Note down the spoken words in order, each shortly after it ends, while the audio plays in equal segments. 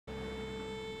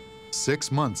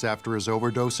6 months after his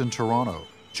overdose in Toronto,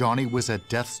 Johnny was at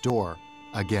death's door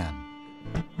again.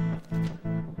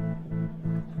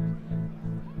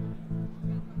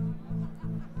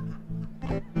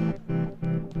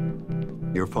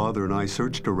 Your father and I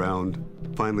searched around,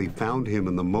 finally found him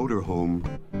in the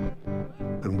motorhome,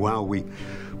 and wow, we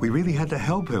really had to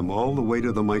help him all the way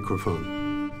to the microphone.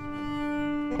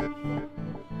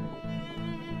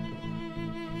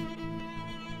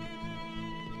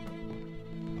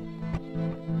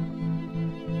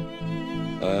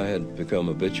 I had become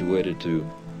habituated to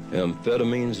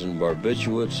amphetamines and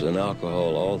barbiturates and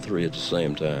alcohol, all three at the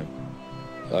same time.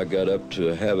 I got up to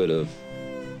a habit of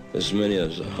as many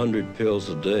as 100 pills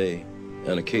a day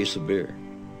and a case of beer.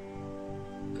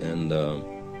 And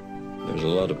there's a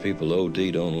lot of people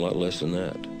OD'd on a lot less than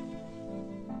that.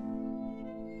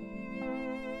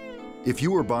 If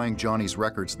you were buying Johnny's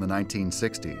records in the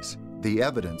 1960s, the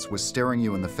evidence was staring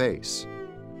you in the face.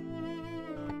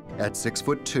 At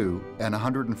 6'2" and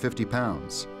 150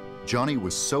 pounds, Johnny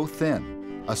was so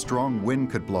thin, a strong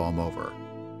wind could blow him over.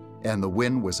 And the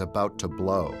wind was about to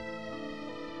blow.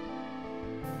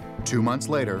 2 months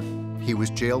later, he was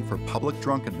jailed for public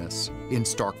drunkenness in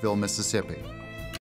Starkville, Mississippi.